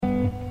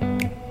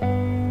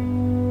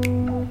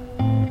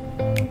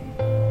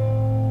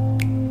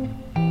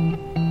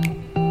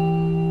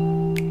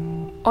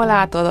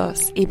Hola a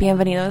todos y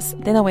bienvenidos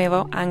de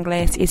nuevo a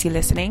Inglés Easy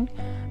Listening.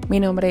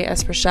 Mi nombre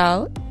es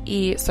Rochelle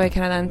y soy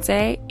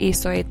canadiense y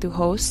soy tu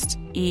host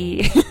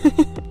y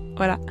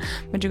hola,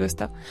 mucho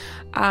gusto.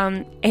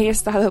 He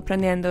estado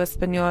aprendiendo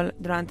español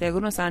durante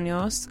algunos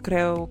años,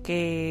 creo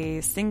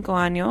que 5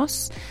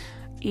 años,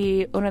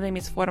 y una de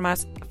mis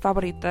formas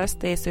favoritas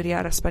de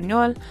estudiar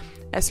español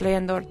es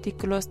leyendo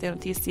artículos de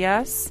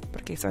noticias,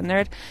 porque soy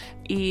nerd,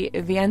 y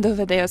viendo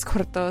videos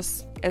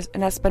cortos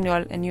en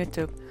español en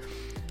YouTube,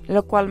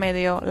 lo cual me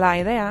dio la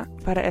idea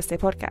para este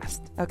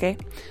podcast, ¿ok?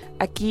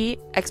 Aquí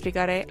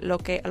explicaré lo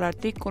que el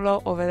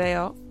artículo o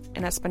video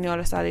en español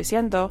está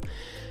diciendo,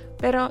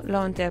 pero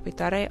lo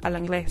interpretaré al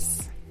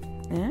inglés.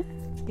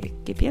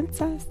 ¿Qué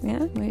piensas?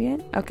 Muy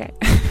bien, ok.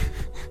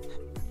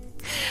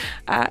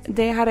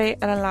 Dejaré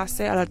el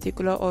enlace al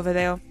artículo o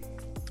video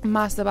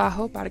más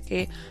abajo para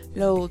que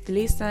lo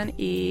utilicen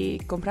y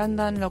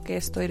comprendan lo que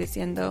estoy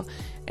diciendo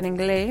en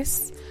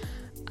inglés,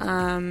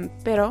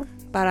 pero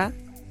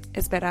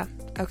espera,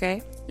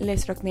 ok,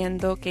 les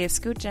recomiendo que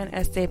escuchen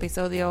este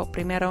episodio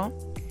primero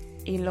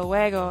y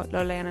luego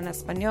lo lean en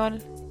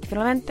español y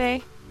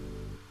finalmente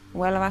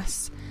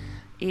vuelvas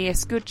y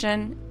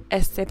escuchen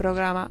este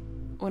programa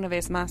una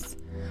vez más.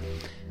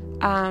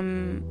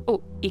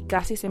 Y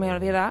casi se me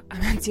olvida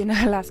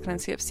mencionar las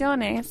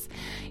transcripciones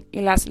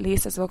y las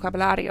listas de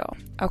vocabulario,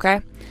 ¿ok?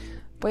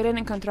 Pueden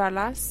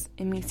encontrarlas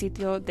en mi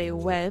sitio de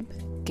web,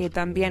 que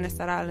también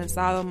estará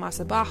lanzado más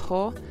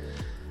abajo,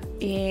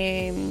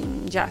 y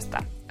ya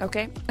está, ¿ok?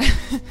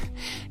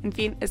 En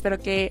fin, espero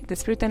que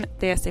disfruten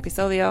de este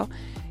episodio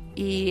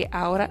y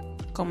ahora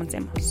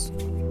comencemos.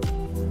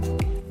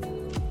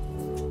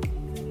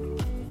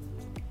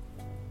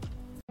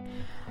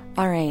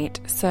 Alright,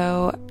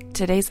 so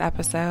today's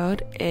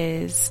episode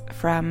is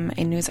from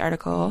a news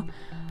article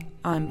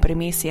on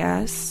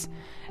Primicias,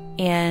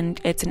 and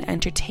it's an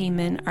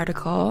entertainment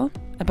article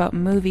about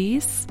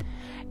movies,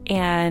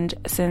 and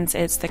since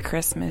it's the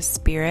Christmas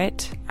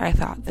spirit, I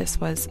thought this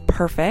was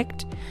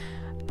perfect.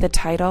 The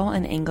title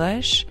in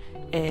English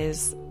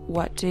is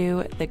What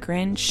Do the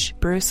Grinch,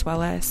 Bruce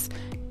Willis,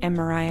 and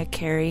Mariah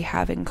Carey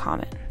Have in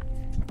Common?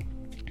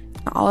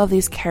 All of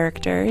these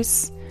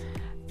characters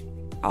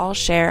all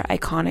share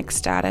iconic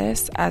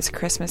status as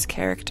Christmas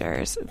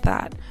characters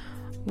that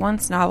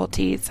once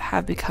novelties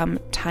have become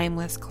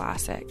timeless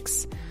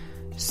classics.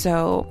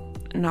 So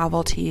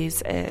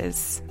novelties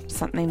is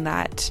something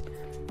that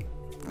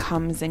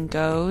comes and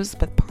goes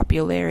with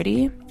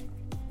popularity,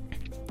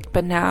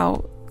 but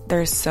now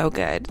they're so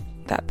good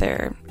that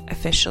they're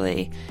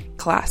officially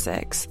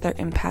classics. Their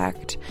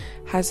impact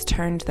has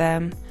turned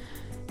them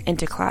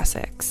into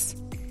classics.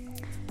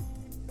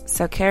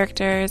 So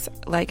characters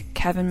like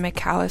Kevin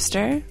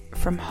McAllister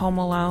from Home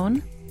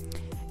Alone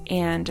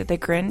and The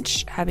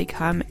Grinch have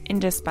become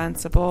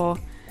indispensable,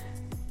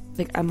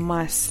 like a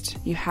must.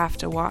 You have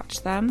to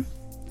watch them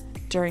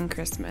during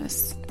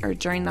Christmas or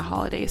during the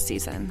holiday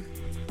season.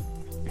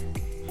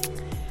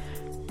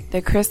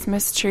 The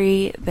Christmas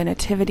tree, the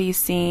nativity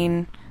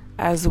scene,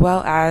 as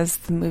well as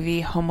the movie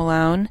Home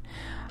Alone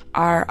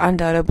are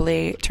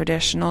undoubtedly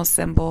traditional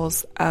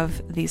symbols of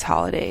these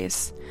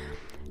holidays.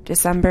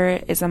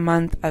 December is a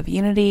month of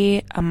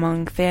unity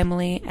among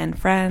family and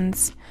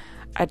friends,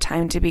 a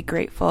time to be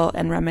grateful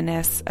and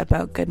reminisce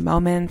about good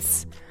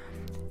moments.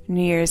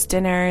 New Year's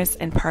dinners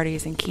and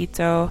parties in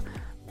Quito,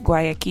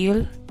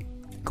 Guayaquil,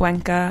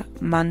 Cuenca,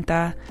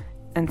 Manta,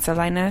 and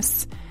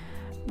Salinas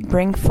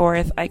bring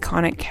forth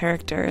iconic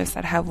characters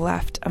that have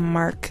left a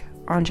mark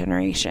on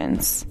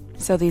generations.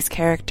 So these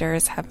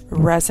characters have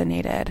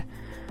resonated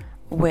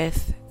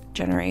with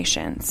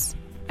generations.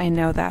 I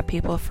know that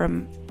people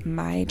from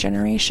my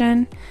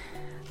generation,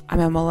 I'm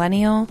a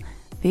millennial,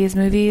 these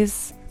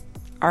movies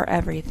are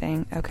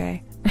everything,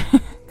 okay?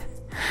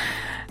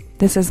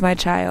 This is my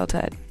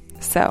childhood,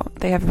 so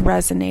they have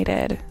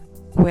resonated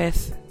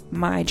with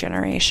my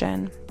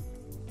generation.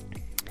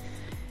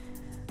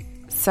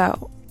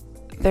 So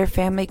their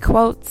family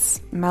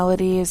quotes,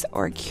 melodies,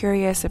 or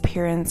curious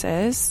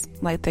appearances,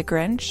 like the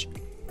Grinch,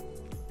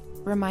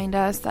 remind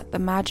us that the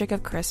magic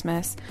of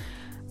Christmas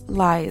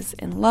lies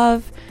in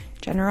love,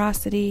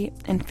 generosity,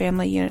 and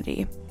family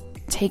unity.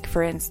 Take,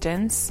 for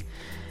instance,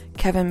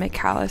 Kevin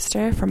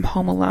McAllister from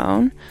Home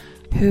Alone,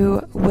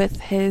 who, with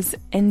his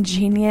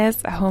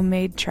ingenious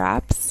homemade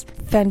traps,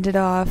 fended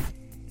off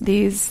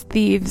these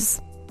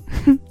thieves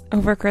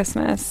over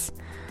Christmas.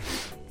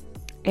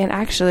 And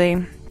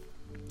actually,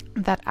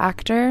 that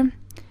actor,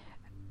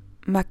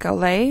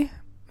 Macaulay,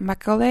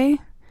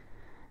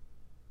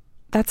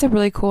 that's a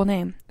really cool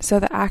name.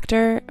 So the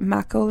actor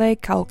Macaulay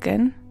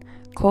Culkin,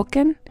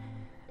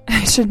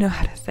 I should know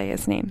how to say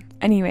his name.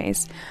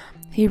 Anyways,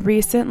 he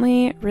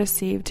recently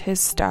received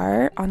his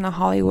star on the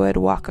Hollywood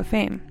Walk of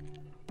Fame.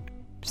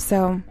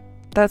 So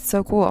that's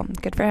so cool.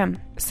 Good for him.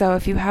 So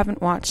if you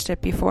haven't watched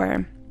it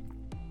before,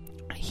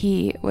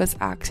 he was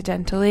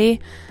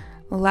accidentally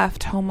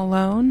left home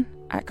alone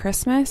at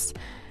Christmas,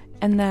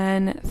 and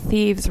then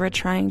thieves were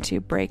trying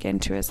to break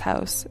into his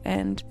house,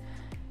 and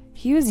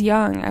he was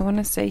young. I want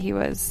to say he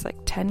was like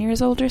 10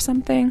 years old or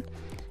something.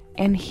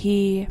 and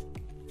he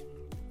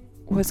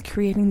was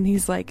creating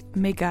these like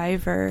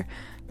MacGyver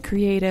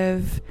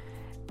creative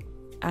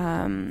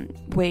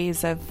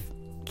ways of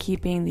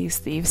keeping these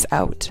thieves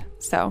out.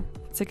 So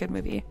it's a good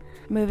movie.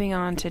 Moving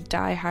on to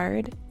Die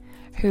Hard,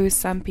 who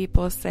some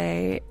people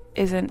say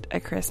isn't a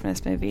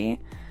Christmas movie.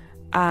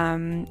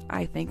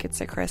 I think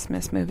it's a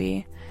Christmas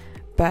movie,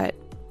 but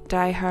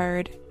Die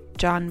Hard,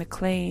 John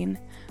McClane,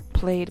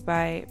 played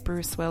by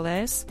Bruce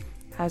Willis,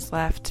 has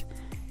left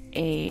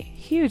a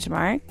huge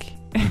mark,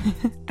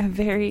 a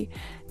very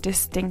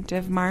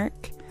distinctive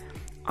mark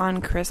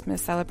on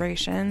Christmas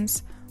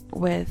celebrations,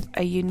 with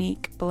a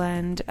unique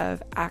blend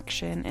of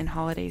action and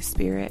holiday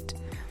spirit.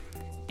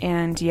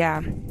 And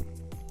yeah,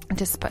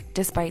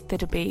 despite the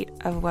debate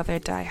of whether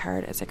Die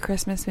Hard is a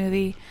Christmas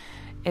movie,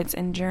 its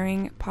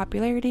enduring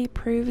popularity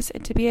proves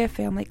it to be a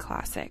family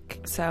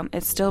classic. So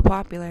it's still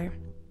popular.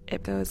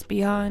 It goes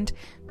beyond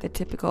the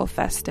typical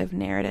festive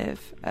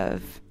narrative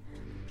of,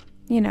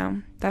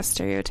 that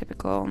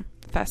stereotypical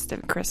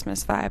festive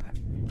Christmas vibe.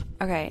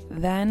 Okay,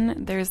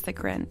 then there's The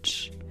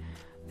Grinch.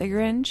 The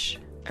Grinch,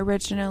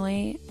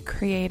 originally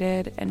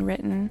created and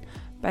written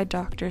by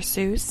Dr.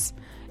 Seuss,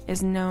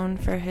 is known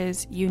for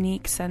his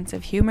unique sense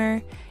of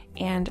humor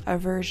and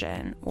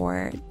aversion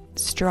or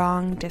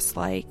strong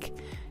dislike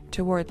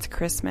towards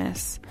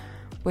Christmas,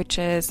 which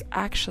is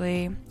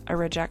actually a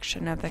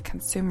rejection of the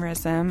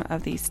consumerism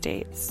of these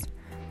dates.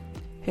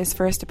 His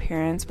first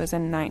appearance was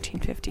in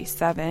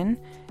 1957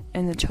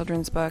 in the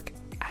children's book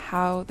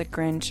How the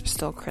Grinch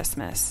Stole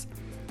Christmas,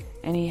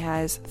 and he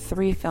has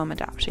 3 film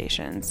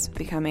adaptations,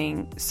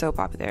 becoming so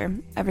popular.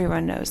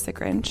 Everyone knows The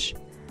Grinch.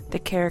 The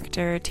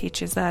character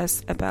teaches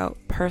us about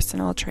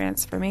personal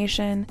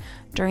transformation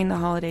during the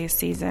holiday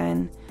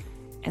season,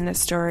 and the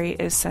story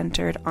is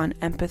centered on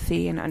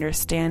empathy and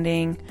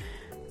understanding,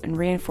 and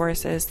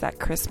reinforces that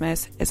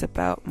Christmas is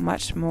about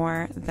much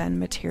more than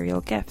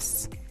material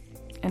gifts.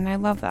 And I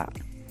love that,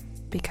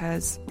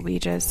 because we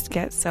just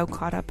get so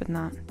caught up in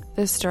that.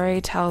 The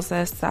story tells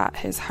us that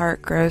his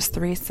heart grows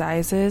 3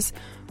 sizes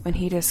when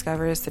he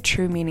discovers the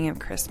true meaning of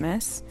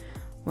Christmas,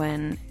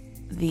 when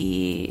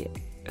the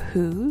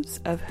Who's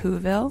of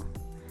Whoville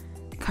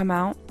come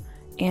out,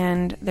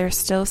 and they're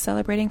still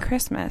celebrating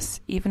Christmas,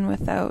 even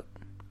without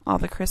all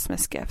the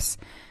Christmas gifts.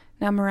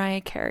 Now, Mariah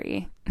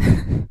Carey.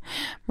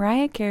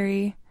 Mariah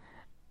Carey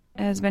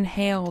has been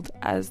hailed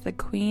as the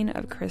Queen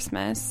of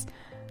Christmas,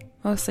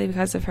 mostly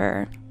because of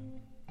her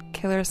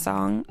killer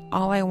song,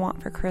 All I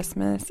Want for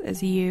Christmas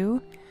Is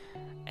You,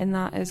 and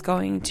that is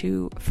going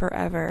to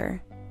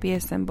forever be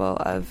a symbol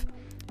of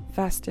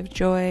festive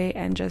joy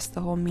and just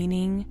the whole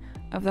meaning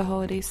of the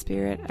holiday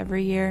spirit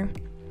every year.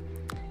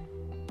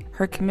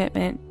 Her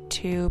commitment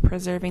to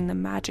preserving the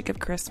magic of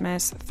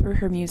Christmas through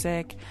her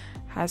music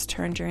has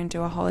turned her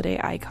into a holiday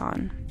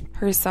icon.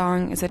 Her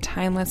song is a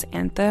timeless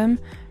anthem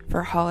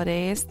for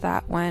holidays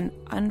that, when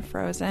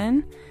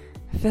unfrozen,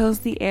 fills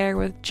the air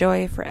with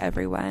joy for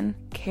everyone.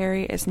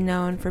 Carey is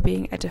known for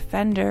being a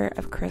defender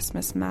of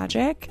Christmas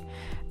magic.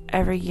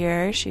 Every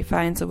year, she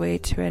finds a way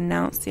to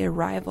announce the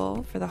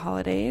arrival for the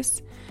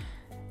holidays.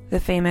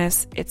 The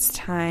famous "It's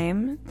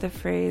time," the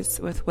phrase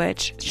with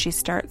which she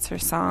starts her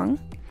song,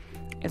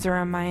 is a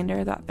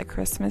reminder that the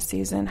Christmas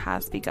season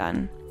has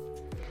begun.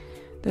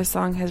 The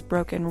song has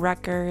broken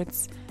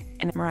records,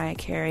 and Mariah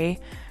Carey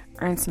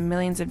earns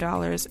millions of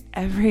dollars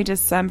every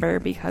December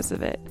because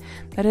of it.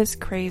 That is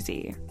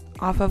crazy.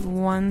 Off of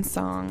one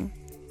song,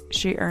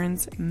 she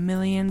earns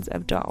millions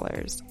of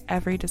dollars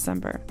every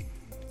December.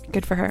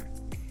 Good for her.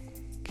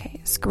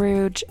 Okay,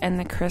 Scrooge and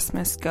the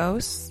Christmas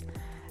Ghosts.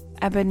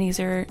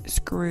 Ebenezer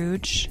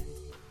Scrooge,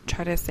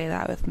 try to say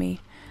that with me,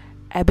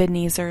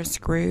 Ebenezer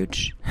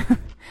Scrooge,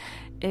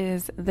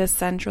 is the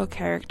central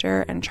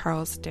character in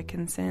Charles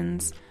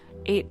Dickens's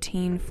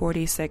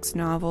 1846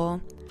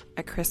 novel,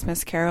 A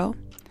Christmas Carol.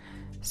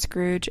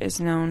 Scrooge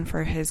is known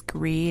for his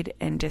greed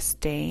and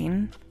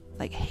disdain,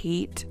 like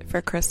hate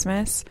for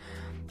Christmas.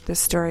 The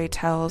story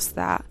tells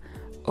that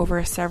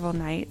over several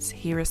nights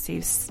he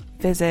receives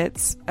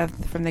visits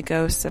from the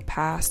ghosts of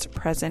past,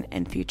 present,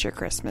 and future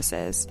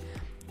Christmases.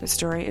 The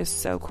story is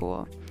so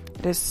cool.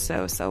 It is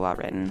so well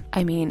written.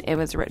 I mean, it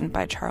was written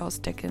by Charles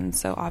Dickens,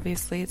 so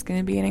obviously it's going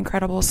to be an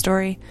incredible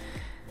story.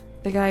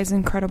 The guy's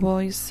incredible.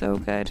 He's so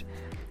good.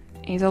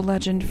 He's a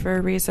legend for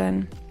a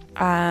reason.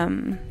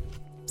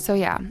 So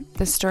yeah,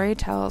 the story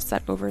tells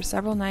that over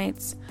several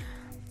nights,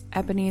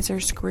 Ebenezer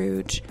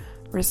Scrooge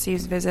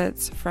receives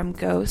visits from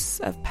ghosts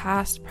of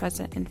past,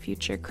 present, and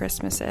future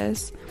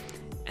Christmases.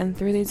 And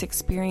through these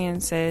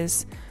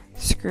experiences,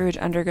 Scrooge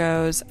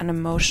undergoes an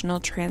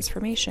emotional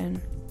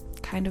transformation,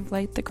 kind of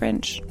like the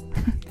Grinch,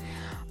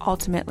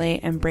 ultimately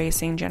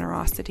embracing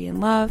generosity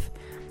and love,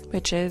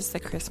 which is the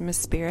Christmas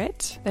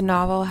spirit. The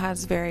novel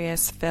has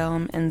various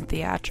film and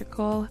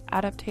theatrical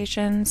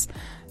adaptations,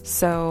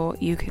 so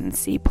you can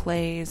see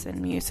plays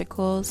and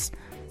musicals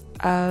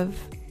of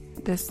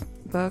this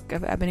book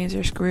of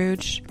Ebenezer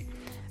Scrooge.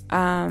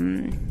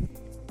 And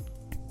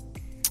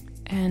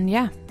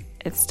yeah,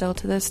 it still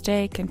to this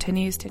day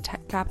continues to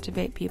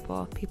captivate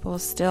people. People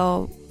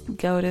still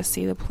go to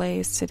see the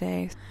plays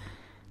today.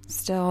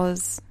 Still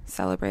is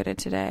celebrated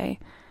today.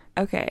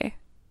 Okay,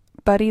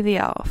 Buddy the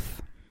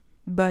Elf.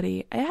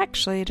 Buddy, I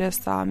actually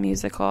just saw a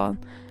musical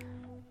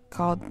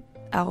called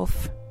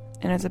Elf,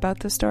 and it's about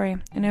this story,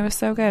 and it was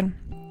so good.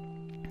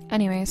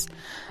 Anyways,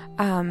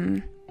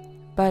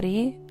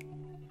 Buddy,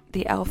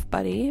 the elf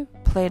Buddy,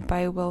 played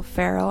by Will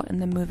Ferrell in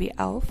the movie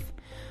Elf,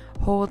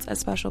 holds a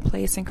special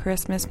place in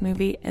Christmas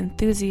movie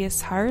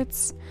enthusiasts'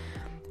 hearts.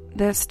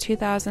 This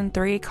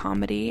 2003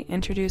 comedy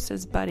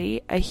introduces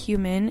Buddy, a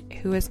human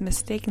who is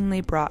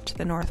mistakenly brought to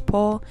the North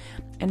Pole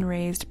and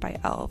raised by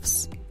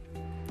elves.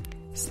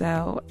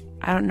 So,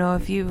 I don't know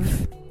if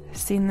you've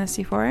seen this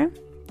before,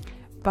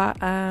 but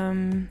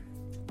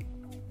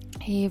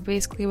he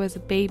basically was a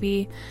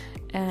baby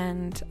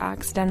and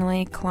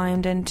accidentally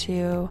climbed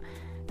into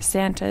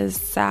Santa's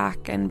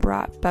sack and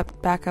brought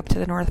back up to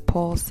the North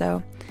Pole,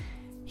 so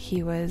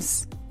he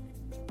was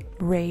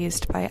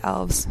raised by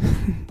elves.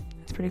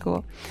 It's pretty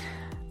cool.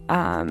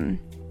 Then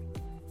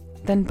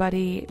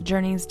Buddy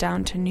journeys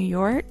down to New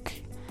York,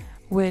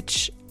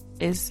 which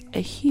is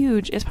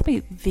it's probably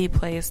the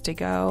place to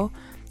go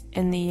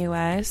in the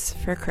US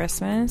for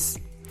Christmas.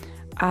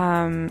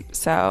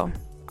 So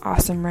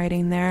awesome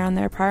writing there on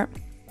their part.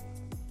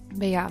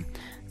 But yeah,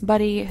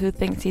 Buddy, who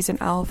thinks he's an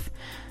elf,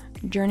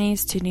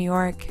 journeys to New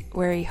York,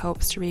 where he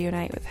hopes to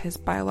reunite with his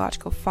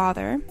biological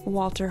father,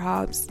 Walter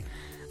Hobbs,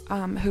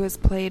 who is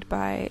played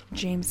by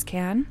James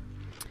Caan.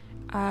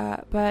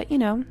 But,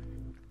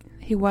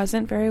 he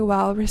wasn't very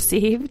well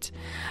received.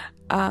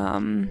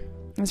 It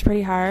was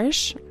pretty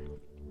harsh,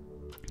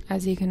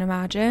 as you can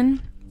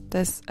imagine.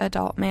 This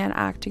adult man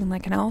acting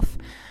like an elf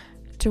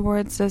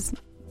towards this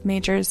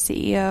major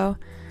CEO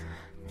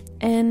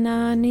in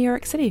New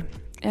York City.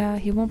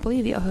 He won't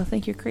believe you. He'll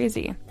think you're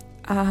crazy.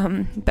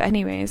 But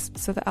anyways,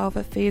 so the elf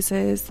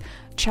faces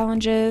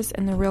challenges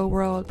in the real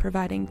world,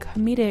 providing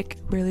comedic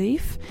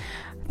relief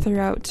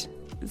throughout.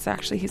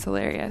 He's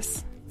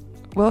hilarious.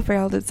 Will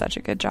Ferrell did such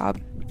a good job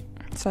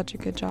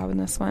in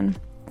this one.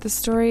 The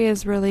story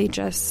is really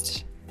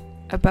just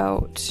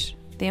about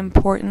the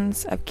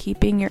importance of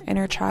keeping your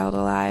inner child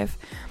alive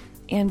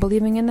and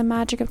believing in the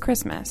magic of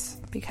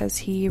Christmas, because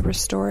he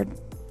restored,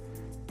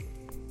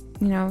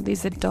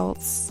 these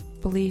adults'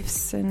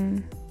 beliefs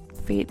and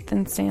faith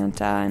in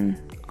Santa and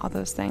all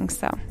those things.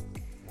 So,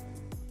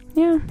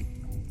 yeah.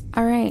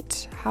 All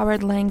right,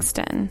 Howard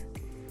Langston.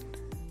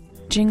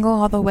 Jingle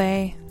All the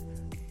Way.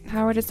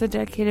 Howard is a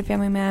dedicated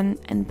family man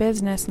and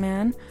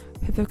businessman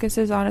who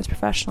focuses on his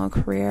professional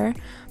career,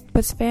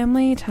 puts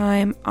family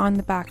time on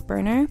the back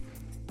burner.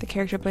 The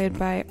character played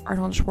by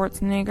Arnold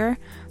Schwarzenegger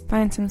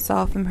finds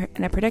himself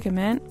in a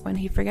predicament when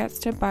he forgets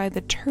to buy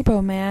the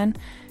Turbo Man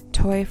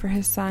toy for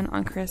his son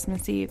on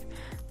Christmas Eve.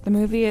 The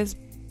movie is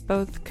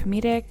both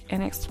comedic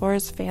and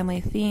explores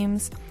family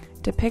themes,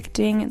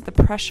 depicting the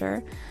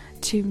pressure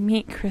to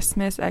meet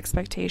Christmas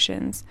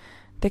expectations.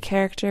 The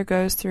character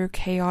goes through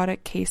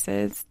chaotic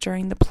cases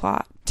during the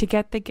plot to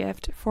get the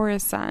gift for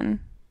his son,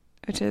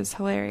 which is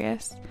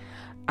hilarious.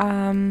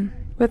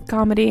 With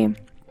comedy,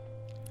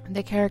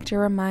 the character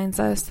reminds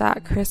us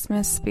that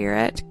Christmas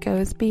spirit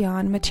goes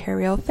beyond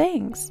material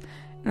things,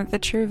 and that the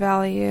true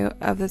value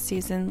of the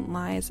season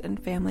lies in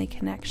family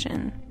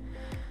connection.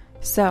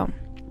 So,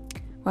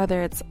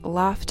 whether it's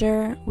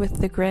laughter with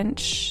the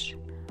Grinch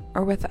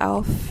or with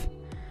Elf,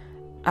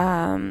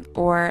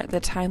 or the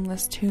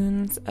timeless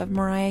tunes of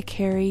Mariah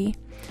Carey,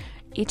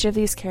 each of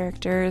these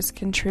characters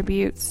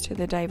contributes to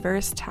the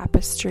diverse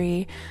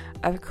tapestry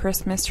of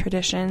Christmas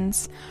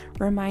traditions,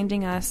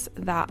 reminding us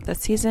that the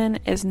season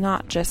is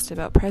not just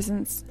about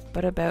presents,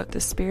 but about the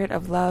spirit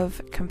of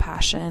love,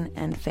 compassion,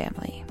 and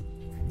family.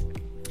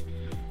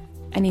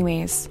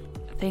 Anyways,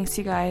 thanks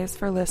you guys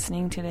for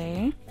listening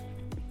today.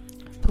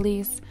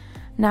 Please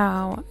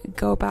now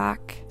go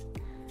back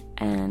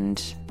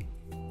and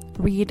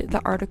read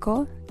the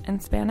article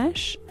in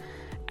Spanish,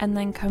 and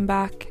then come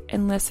back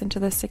and listen to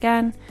this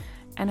again,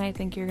 and I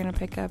think you're going to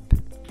pick up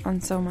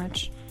on so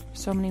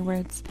many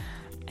words.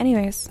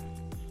 Anyways,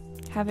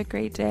 have a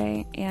great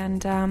day,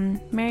 and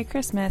Merry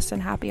Christmas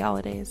and Happy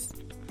Holidays.